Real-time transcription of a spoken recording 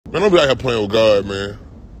Man, don't be out here playing with God, man.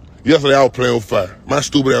 Yesterday I was playing with fire. My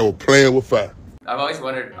stupid ass was playing with fire. I've always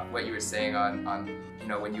wondered what you were saying on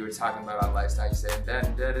when you were talking about lifestyle. You said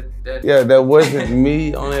that. Yeah, that wasn't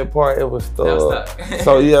me on that part. It was Thug.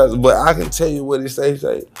 So yeah, but I can tell you what he say. He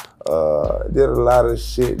say, did a lot of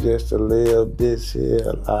shit just to live this here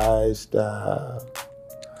lifestyle.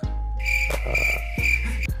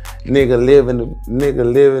 Nigga living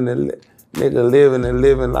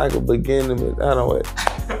like a beginning. I don't wait.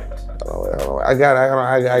 I got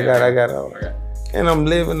it. Okay. And I'm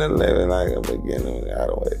living like a beginning. I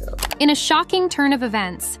don't wait. In a shocking turn of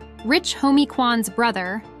events, rich homie Quan's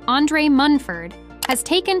brother, Andre Munford, has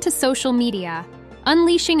taken to social media,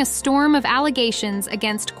 unleashing a storm of allegations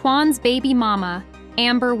against Quan's baby mama,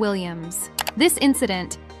 Amber Williams. This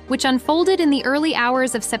incident, which unfolded in the early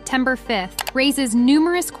hours of September 5th, raises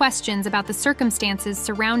numerous questions about the circumstances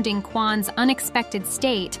surrounding Quan's unexpected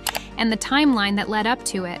state and the timeline that led up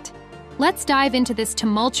to it. Let's dive into this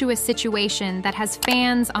tumultuous situation that has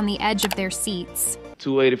fans on the edge of their seats.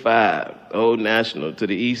 285, Old National to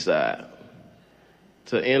the east side,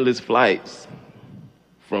 to endless flights,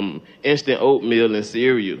 from instant oatmeal and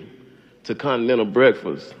cereal to continental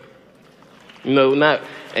breakfast. And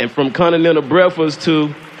from continental breakfast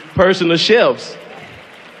to personal chefs.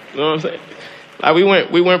 You know what I'm saying? Like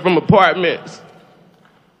we went from apartments.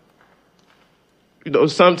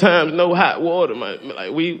 Sometimes no hot water, man.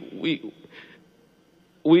 Like we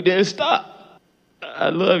didn't stop. I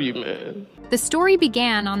love you, man. The story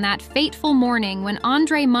began on that fateful morning when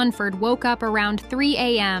Andre Munford woke up around 3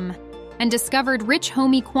 a.m. and discovered rich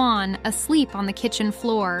homie Quan asleep on the kitchen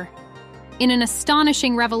floor. In an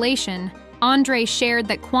astonishing revelation, Andre shared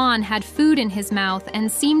that Quan had food in his mouth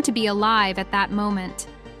and seemed to be alive at that moment.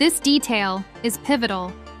 This detail is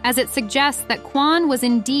pivotal, as it suggests that Quan was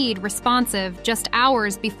indeed responsive just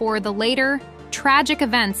hours before the later, tragic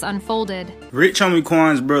events unfolded. Rich homie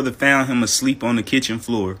Quan's brother found him asleep on the kitchen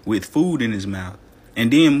floor with food in his mouth,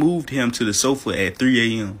 and then moved him to the sofa at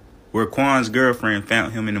 3 a.m., where Quan's girlfriend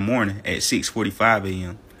found him in the morning at 6:45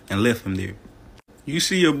 a.m. and left him there. You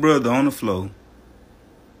see your brother on the floor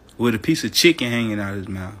with a piece of chicken hanging out of his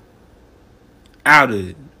mouth, out of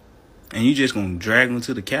it, and you just gonna drag him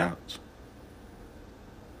to the couch?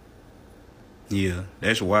 Yeah,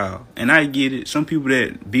 that's wild. And I get it. Some people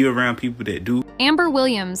that be around people that do. Amber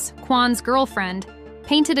Williams, Quan's girlfriend,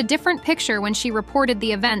 painted a different picture when she reported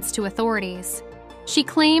the events to authorities. She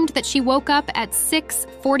claimed that she woke up at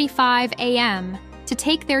 6:45 a.m. to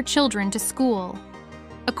take their children to school.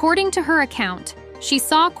 According to her account, she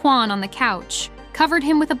saw Quan on the couch, covered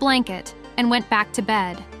him with a blanket, and went back to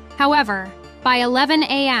bed. However, by 11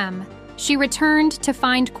 a.m., she returned to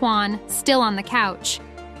find Quan still on the couch.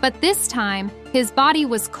 But this time, his body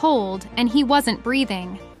was cold and he wasn't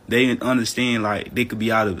breathing. They understand, like, they could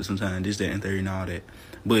be out of it sometimes, this, that, and third, and all that.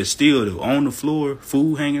 But still, though, on the floor,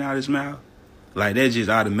 food hanging out his mouth, like, that's just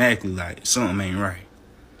automatically, like, something ain't right.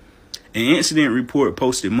 An incident report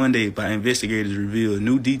posted Monday by investigators revealed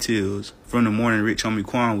new details from the morning rich homie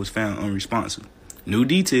Quan was found unresponsive. New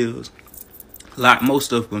details, like most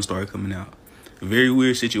stuff gonna start coming out. A very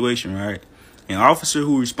weird situation, right? An officer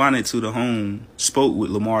who responded to the home spoke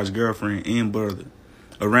with Lamar's girlfriend and brother.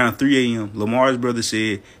 Around 3 a.m., Lamar's brother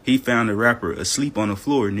said he found the rapper asleep on the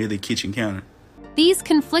floor near the kitchen counter. These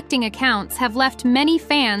conflicting accounts have left many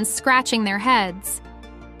fans scratching their heads.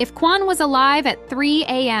 If Quan was alive at 3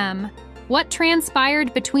 a.m., what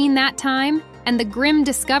transpired between that time and the grim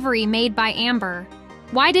discovery made by Amber?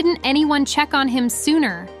 Why didn't anyone check on him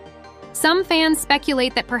sooner? Some fans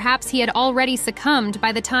speculate that perhaps he had already succumbed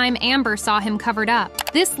by the time Amber saw him covered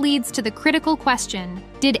up. This leads to the critical question: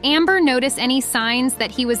 did Amber notice any signs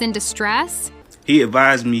that he was in distress? He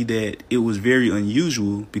advised me that it was very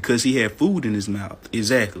unusual because he had food in his mouth.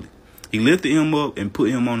 Exactly. He lifted him up and put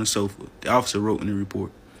him on the sofa, the officer wrote in the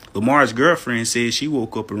report. Lamar's girlfriend said she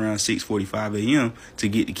woke up around 6:45 a.m. to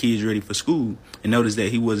get the kids ready for school and noticed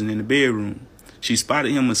that he wasn't in the bedroom. She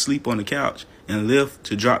spotted him asleep on the couch and left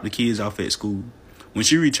to drop the kids off at school. When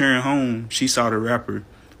she returned home, she saw the rapper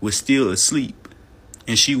was still asleep,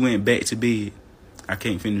 and she went back to bed. I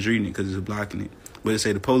can't finish reading it because it's blocking it. But it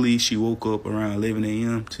said the police, she woke up around 11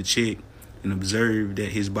 a.m. to check and observed that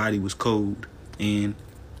his body was cold, and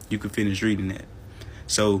you can finish reading that.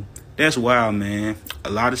 So that's wild, man. A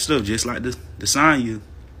lot of stuff, just like the Sanya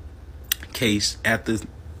case, after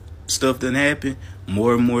stuff done happen,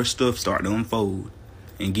 more and more stuff start to unfold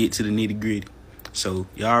and get to the nitty gritty. So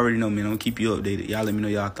y'all already know, man. I'm gonna keep you updated. Y'all let me know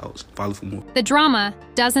y'all thoughts. Follow for more. The drama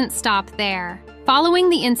doesn't stop there. Following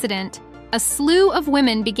the incident, a slew of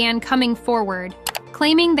women began coming forward,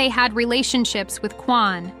 claiming they had relationships with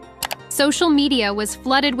Quan. Social media was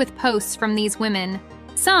flooded with posts from these women,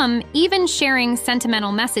 some even sharing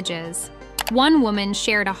sentimental messages. One woman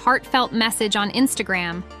shared a heartfelt message on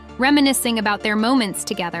Instagram, reminiscing about their moments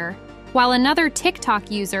together, while another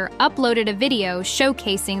TikTok user uploaded a video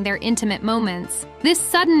showcasing their intimate moments. This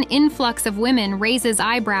sudden influx of women raises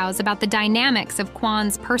eyebrows about the dynamics of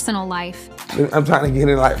Quan's personal life. I'm trying to get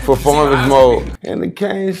in like performance mode. And it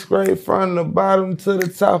came straight from the bottom to the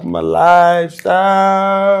top of my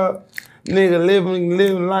lifestyle. Nigga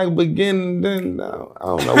living like beginning, then I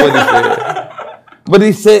don't know what he said. But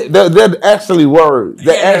he said, they're actually words.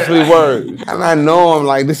 They're actually words. And I know I'm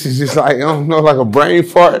like, this is just like, I don't know, like a brain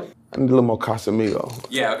fart. I need a little more Casamigo.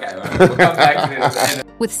 Yeah, okay. We'll come back to this.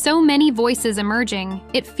 With so many voices emerging,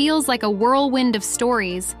 it feels like a whirlwind of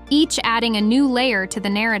stories, each adding a new layer to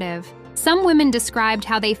the narrative. Some women described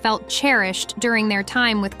how they felt cherished during their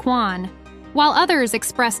time with Quan, while others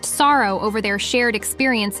expressed sorrow over their shared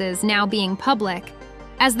experiences now being public.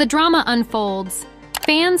 As the drama unfolds,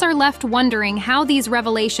 fans are left wondering how these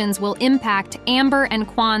revelations will impact Amber and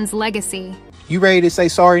Quan's legacy. You ready to say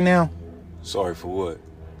sorry now? Sorry for what?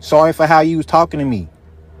 Sorry for how you was talking to me.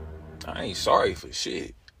 I ain't sorry for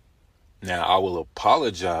shit. Now, I will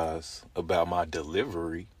apologize about my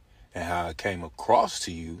delivery and how I came across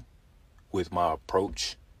to you with my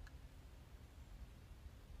approach.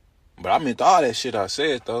 But I meant all that shit I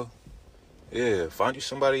said, though. Yeah, find you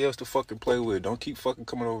somebody else to fucking play with. Don't keep fucking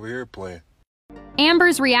coming over here playing.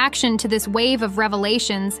 Amber's reaction to this wave of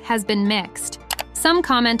revelations has been mixed. Some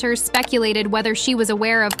commenters speculated whether she was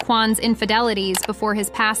aware of Quan's infidelities before his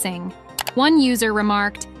passing. One user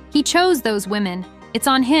remarked, "He chose those women. It's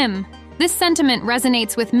on him." This sentiment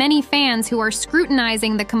resonates with many fans who are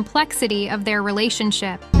scrutinizing the complexity of their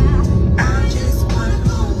relationship.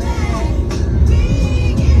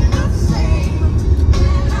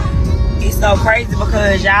 It's so crazy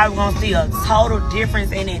because y'all gonna see a total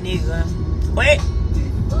difference in that nigga. What?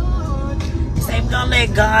 Say we gonna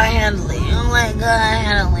let God handle it. You gonna let God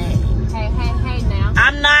handle it. Hey now.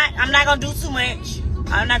 I'm not gonna do too much.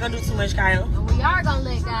 I'm not gonna do too much, Kyla. We are gonna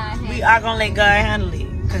let God handle it. We are gonna let God handle it.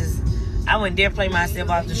 Cause I wouldn't dare play myself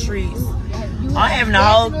off the streets. I'm having a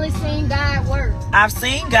whole. Definitely seen God work. I've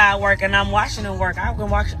seen God work and I'm watching him work. I can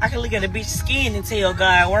look at a bitch's skin and tell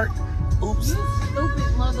God work. Oops. You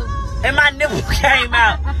stupid mother. And my nipple came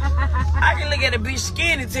out. I can look at a bitch's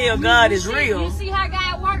skin and tell God is real. You see how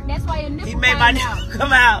God worked? That's why your nipple He made my nipple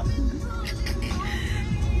come out.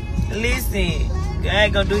 Listen,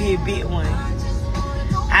 God gonna do his big one.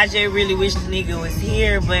 I just really wish the nigga was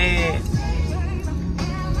here, but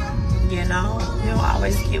you know, he'll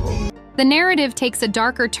always give him. The narrative takes a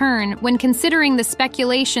darker turn when considering the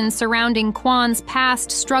speculation surrounding Quan's past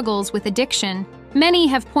struggles with addiction. Many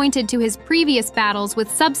have pointed to his previous battles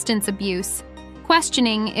with substance abuse,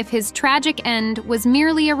 questioning if his tragic end was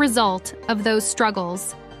merely a result of those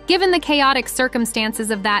struggles. Given the chaotic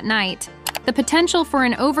circumstances of that night, the potential for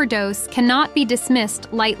an overdose cannot be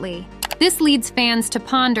dismissed lightly. This leads fans to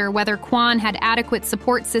ponder whether Quan had adequate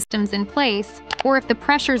support systems in place, or if the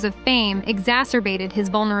pressures of fame exacerbated his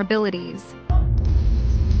vulnerabilities.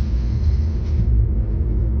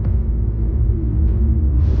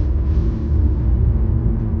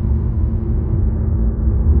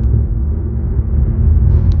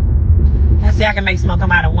 See, I can make smoke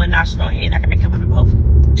come out of one nostril and I can make it come out of both.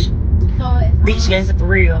 So Bitch, that's for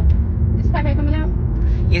real. Is Pepe coming out?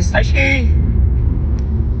 Yes, I can.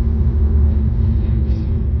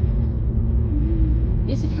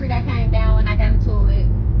 This is tree that came down when I got into it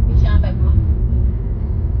with Sean Baby Mom.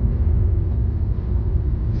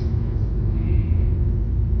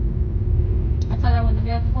 I told you I went to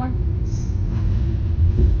jail before?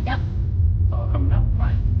 Yep. Oh, I'm not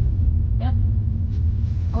fine. Yep.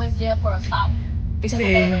 I went to jail for assault. He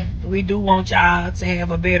said, we do want y'all to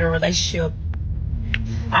have a better relationship.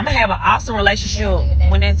 I'm gonna have an awesome relationship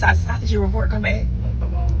when that toxicology report come back.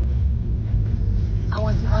 I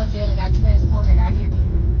went to jail and got transported out here.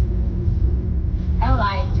 I was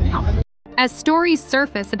like, As stories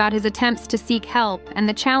surface about his attempts to seek help and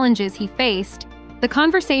the challenges he faced, the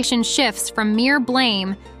conversation shifts from mere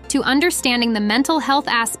blame to understanding the mental health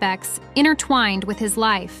aspects intertwined with his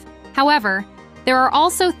life. However, there are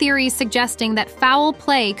also theories suggesting that foul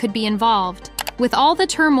play could be involved. With all the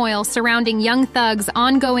turmoil surrounding Young Thug's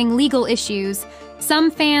ongoing legal issues, some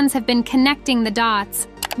fans have been connecting the dots,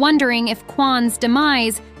 wondering if Quan's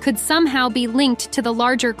demise could somehow be linked to the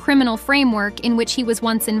larger criminal framework in which he was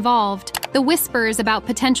once involved. The whispers about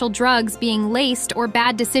potential drugs being laced or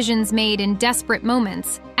bad decisions made in desperate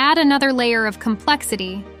moments add another layer of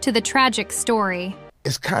complexity to the tragic story.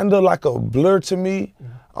 It's kind of like a blur to me,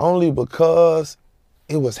 only because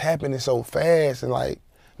it was happening so fast, and like,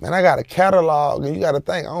 man, I got a catalog, and you got to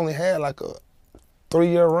think, I only had like a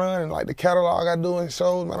 3-year run, and like the catalog I do in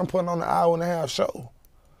shows, man, I'm putting on an 1.5-hour show.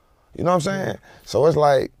 You know what I'm saying? So it's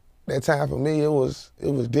like, that time for me, it was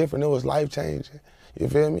different, it was life-changing, you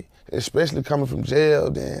feel me? Especially coming from jail,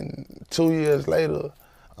 then 2 years later,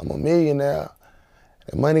 I'm a millionaire,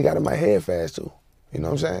 and money got in my head fast too, you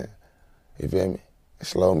know what I'm saying? You feel me? It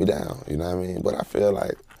slowed me down, you know what I mean? But I feel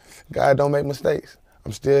like God don't make mistakes.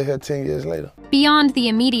 I'm still here 10 years later. Beyond the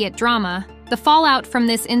immediate drama, the fallout from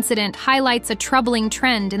this incident highlights a troubling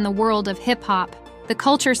trend in the world of hip-hop. The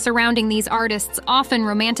culture surrounding these artists often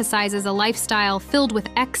romanticizes a lifestyle filled with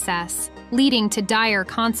excess, leading to dire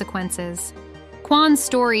consequences. Quan's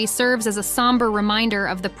story serves as a somber reminder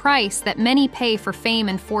of the price that many pay for fame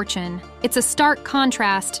and fortune. It's a stark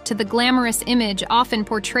contrast to the glamorous image often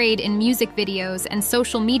portrayed in music videos and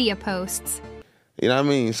social media posts. You know what I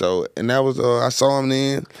mean? So, and that was, I saw him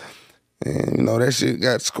then, and, you know, that shit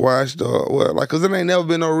got squashed, cause there ain't never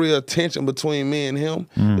been no real tension between me and him.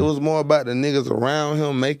 It was more about the niggas around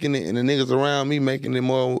him making it, and the niggas around me making it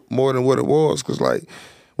more than what it was, cause like,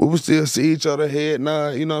 we would still see each other head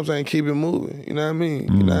nod, you know what I'm saying, keep it moving, you know what I mean?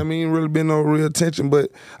 You know what I mean? Really been no real tension,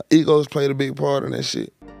 but egos played a big part in that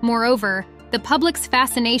shit. Moreover, the public's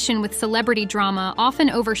fascination with celebrity drama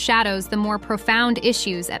often overshadows the more profound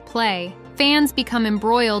issues at play. Fans become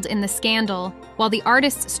embroiled in the scandal, while the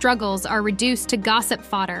artist's struggles are reduced to gossip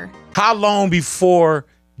fodder. How long before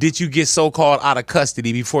did you get so-called out of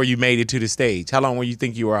custody before you made it to the stage? How long were you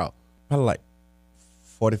think you were out? Probably like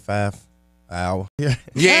 45 an hour. Yeah.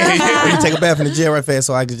 You take a bath in the jail right fast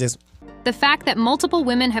so I could just... The fact that multiple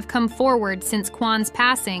women have come forward since Quan's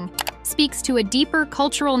passing speaks to a deeper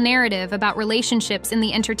cultural narrative about relationships in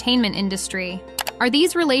the entertainment industry. Are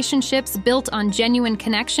these relationships built on genuine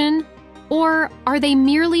connection? Or are they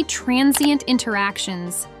merely transient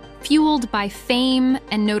interactions, fueled by fame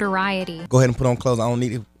and notoriety? Go ahead and put on clothes. I don't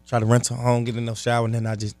need to try to rent a home, get in no shower, and then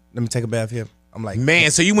let me take a bath here. I'm like,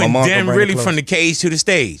 man, so you went then really from the cage to the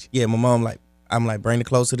stage? Yeah, my mom I'm like, bring the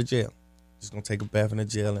clothes to the jail. Just gonna take a bath in the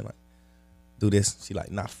jail and like do this. She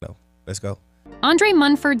like, nah, no, let's go. Andre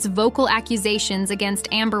Munford's vocal accusations against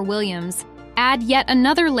Amber Williams add yet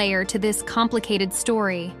another layer to this complicated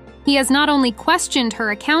story. He has not only questioned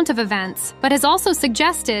her account of events, but has also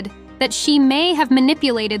suggested that she may have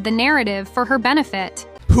manipulated the narrative for her benefit.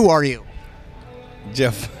 Who are you?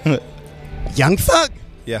 Jeff. Young Thug?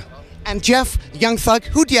 Yeah. And Jeff, Young Thug,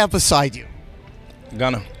 who do you have beside you?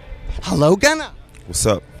 Gunna. Hello, Gunna. What's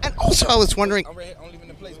up? And also I was wondering... I'm leaving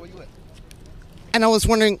the place. Where you at? And I was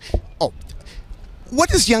wondering,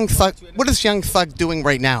 what is Young Thug doing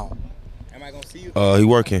right now? Am I gonna see you? He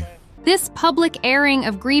working. This public airing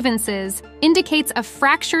of grievances indicates a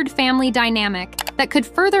fractured family dynamic that could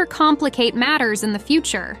further complicate matters in the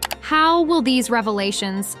future. How will these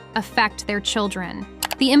revelations affect their children?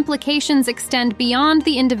 The implications extend beyond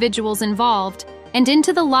the individuals involved and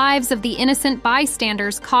into the lives of the innocent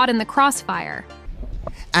bystanders caught in the crossfire.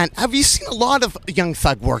 And have you seen a lot of Young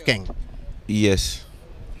Thug working? Yes.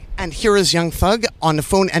 And here is Young Thug on the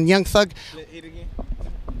phone, and Young Thug...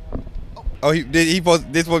 Oh, this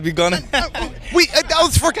supposed to be Gunna? That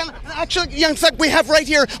was for Gunna. Actually, Young Thug, we have right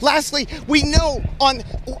here, lastly, we know on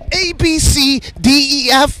A, B, C, D, E,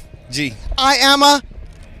 F, G. I am a...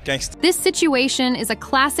 Gangster. This situation is a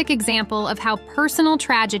classic example of how personal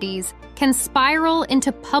tragedies can spiral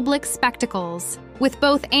into public spectacles. With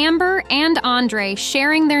both Amber and Andre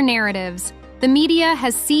sharing their narratives, the media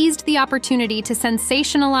has seized the opportunity to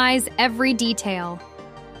sensationalize every detail.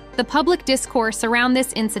 The public discourse around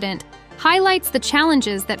this incident highlights the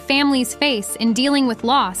challenges that families face in dealing with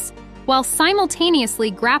loss, while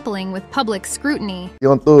simultaneously grappling with public scrutiny.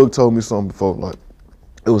 Young Thug told me something before, like,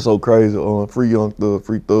 it was so crazy, free Young Thug,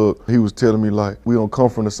 free Thug. He was telling me like, we don't come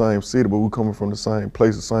from the same city, but we coming from the same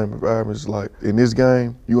place, the same environment. It's like, in this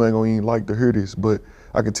game, you ain't gonna even like to hear this, but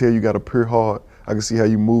I can tell you got a pure heart. I can see how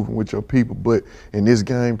you moving with your people, but in this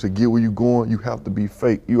game, to get where you going, you have to be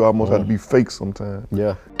fake. You almost have to be fake sometimes.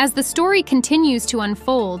 Yeah. As the story continues to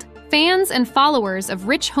unfold, fans and followers of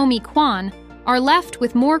Rich Homie Quan are left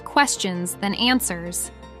with more questions than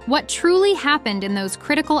answers. What truly happened in those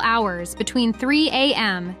critical hours between 3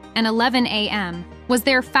 a.m. and 11 a.m.? Was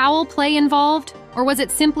there foul play involved, or was it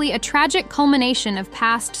simply a tragic culmination of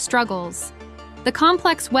past struggles? The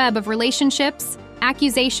complex web of relationships,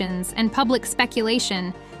 accusations, and public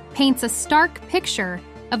speculation paints a stark picture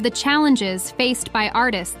of the challenges faced by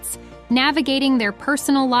artists navigating their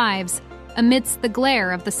personal lives amidst the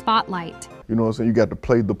glare of the spotlight. You know what I'm saying? You got to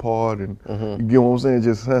play the part, and you get what I'm saying?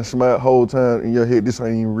 Just smile the whole time in your head, this ain't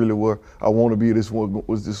even really where I want to be, this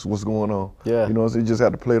what's going on. Yeah. You know what I'm saying? You just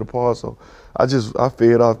have to play the part. So I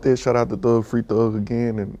fed off that. Shout out to Thug, Free Thug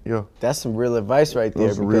again, and yeah. That's some real advice right there.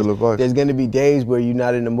 That's some real advice. There's gonna be days where you're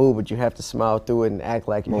not in the mood, but you have to smile through it and act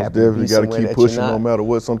like you're happy to be somewhere that you're not. You gotta keep pushing no matter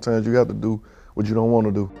what. Sometimes you have to do what you don't want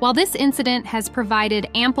to do. While this incident has provided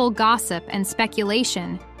ample gossip and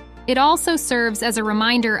speculation, it also serves as a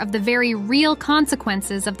reminder of the very real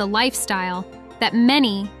consequences of the lifestyle that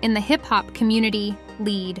many in the hip-hop community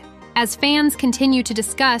lead. As fans continue to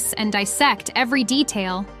discuss and dissect every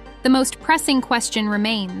detail, the most pressing question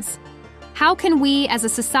remains: how can we as a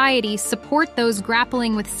society support those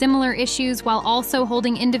grappling with similar issues while also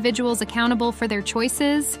holding individuals accountable for their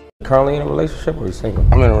choices? Currently in a relationship or are you single?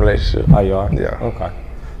 I'm in a relationship. Oh, you are? Yeah. Okay.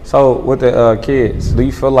 So with the kids, do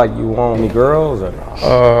you feel like you want any girls or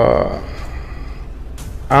no?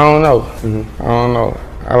 I don't know. I don't know.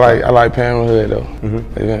 I like parenthood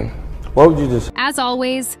though. Yeah. What would you just? As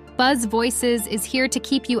always, Buzz Voices is here to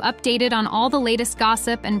keep you updated on all the latest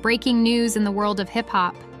gossip and breaking news in the world of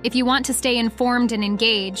hip-hop. If you want to stay informed and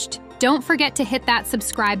engaged, don't forget to hit that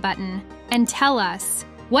subscribe button and tell us,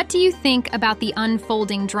 what do you think about the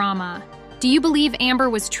unfolding drama? Do you believe Amber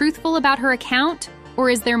was truthful about her account, or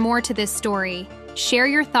is there more to this story? Share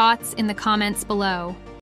your thoughts in the comments below.